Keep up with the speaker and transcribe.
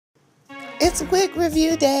It's wig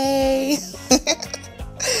review day.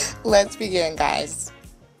 Let's begin, guys.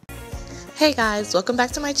 Hey guys, welcome back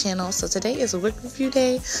to my channel. So today is a wig review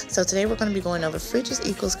day. So today we're going to be going over Freetress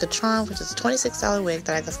equals Kitron, which is a $26 wig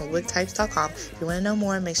that I got from wigtypes.com. If you want to know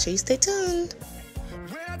more, make sure you stay tuned.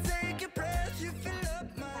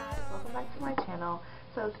 Welcome back to my channel.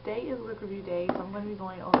 So today is wig review day, so I'm going to be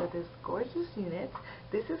going over this gorgeous unit.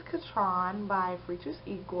 This is Kitron by Freetress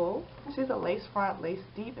Equal. She's a lace front, lace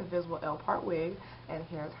deep, invisible L-part wig, and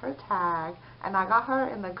here's her tag. And I got her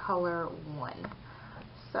in the color 1.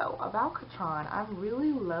 So about Kitron, I'm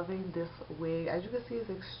really loving this wig. As you can see, it's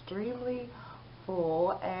extremely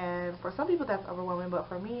full, and for some people that's overwhelming, but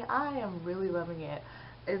for me, I am really loving it.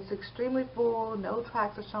 It's extremely full, no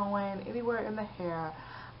tracks are showing anywhere in the hair.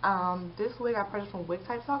 This wig I purchased from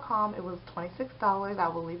wigtypes.com. It was $26. I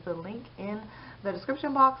will leave the link in the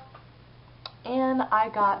description box. And I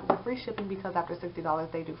got the free shipping because after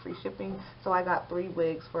 $60 they do free shipping. So I got 3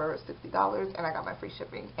 wigs for $60 and I got my free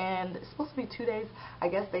shipping. And it's supposed to be 2 days. I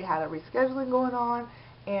guess they had a rescheduling going on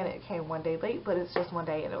and it came 1 day late, but it's just 1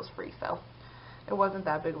 day and it was free. So it wasn't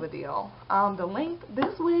that big of a deal. The length,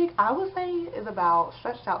 this wig I would say is about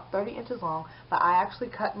stretched out 30 inches long, but I actually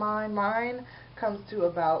cut mine. Mine comes to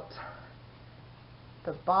about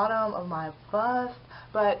the bottom of my bust,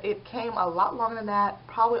 but it came a lot longer than that,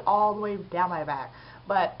 probably all the way down my back.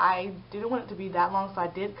 But I didn't want it to be that long, so I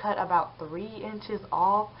did cut about 3 inches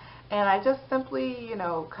off, and I just simply, you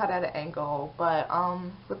know, cut at an angle. But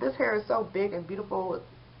this hair is so big and beautiful,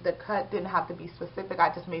 the cut didn't have to be specific.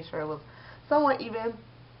 I just made sure it was somewhat even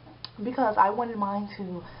because I wanted mine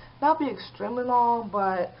to not be extremely long,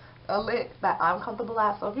 but a length that I'm comfortable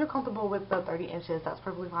at. So if you're comfortable with the 30 inches, that's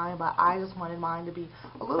perfectly fine, but I just wanted mine to be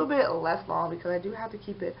a little bit less long because I do have to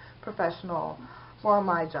keep it professional for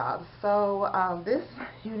my job. So this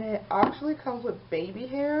unit actually comes with baby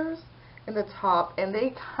hairs in the top, and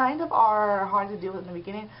they kind of are hard to deal with in the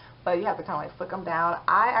beginning, but you have to kind of like flick them down.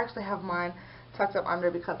 I actually have mine tucked up under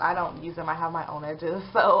because I don't use them. I have my own edges,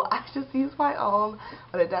 so I just use my own,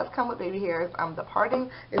 but it does come with baby hairs. The parting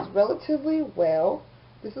is relatively well.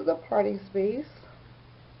 This is a parting space,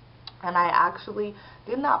 and I actually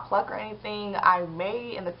did not pluck or anything. I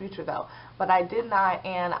may in the future though, but I did not,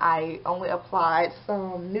 and I only applied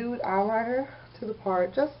some nude eyeliner to the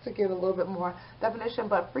part just to give a little bit more definition,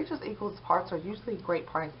 but Freetress Equals parts are usually great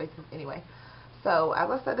parting spaces anyway. So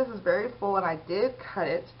as I said, this is very full, and I did cut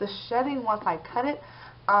it. The shedding once I cut it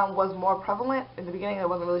was more prevalent. In the beginning it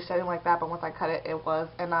wasn't really shedding like that, but once I cut it, it was,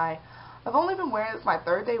 and I've only been wearing this my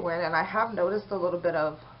 3rd day wearing it, and I have noticed a little bit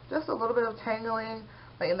of tangling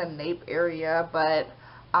like in the nape area. But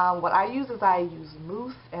what I use is I use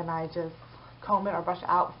mousse, and I just comb it or brush it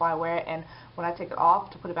out before I wear it, and when I take it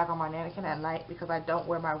off to put it back on my mannequin at night, because I don't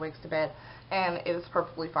wear my wigs to bed, and it is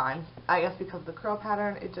perfectly fine. I guess because of the curl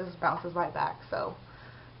pattern, it just bounces right back. So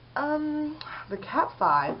the cap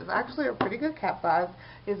size is actually a pretty good cap size.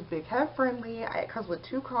 It's big head friendly. It comes with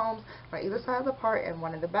 2 combs on either side of the part and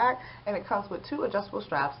 1 in the back, and it comes with 2 adjustable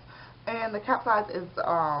straps. And the cap size is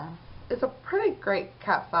it's a pretty great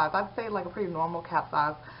cap size. I'd say like a pretty normal cap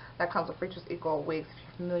size that comes with Freetress Equal wigs if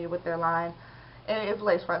you're familiar with their line. And it is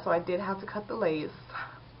lace front, so I did have to cut the lace.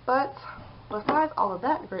 But besides all of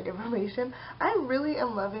that great information, I really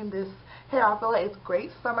am loving this hair. I feel like it's great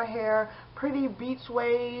summer hair, pretty beach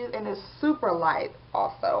waves, and it's super light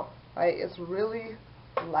also. Like, it's really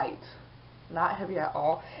light, not heavy at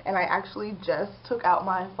all. And I actually just took out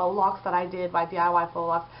my faux locks that I did, my DIY faux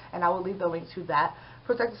locks, and I will leave the link to that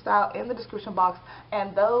protective style in the description box.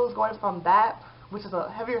 And those going from that, which is a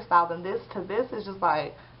heavier style than this, to this is just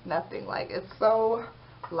like nothing. Like, it's so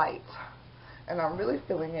light, and I'm really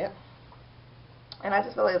feeling it. And I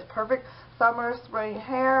just feel like it's perfect summer, spring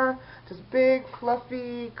hair. Just big,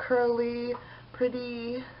 fluffy, curly,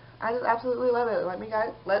 pretty. I just absolutely love it.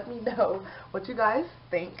 Let me know what you guys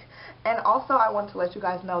think. And also, I want to let you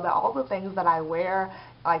guys know that all the things that I wear,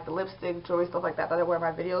 like the lipstick, jewelry, stuff like that I wear in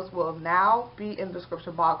my videos, will now be in the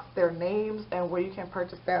description box. Their names and where you can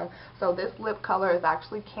purchase them. So this lip color is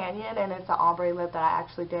actually Canyon, and it's an ombre lip that I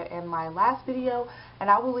actually did in my last video. And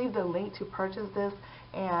I will leave the link to purchase this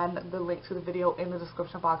and the link to the video in the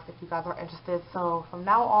description box if you guys are interested. So from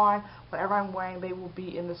now on, whatever I'm wearing, they will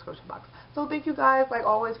be in the description box. So thank you guys, like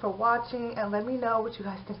always, for watching, and let me know what you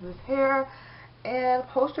guys think of this hair, and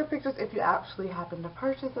post your pictures if you actually happen to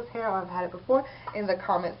purchase this hair or have had it before in the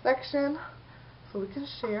comment section so we can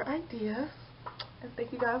share ideas. And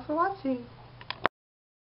thank you guys for watching.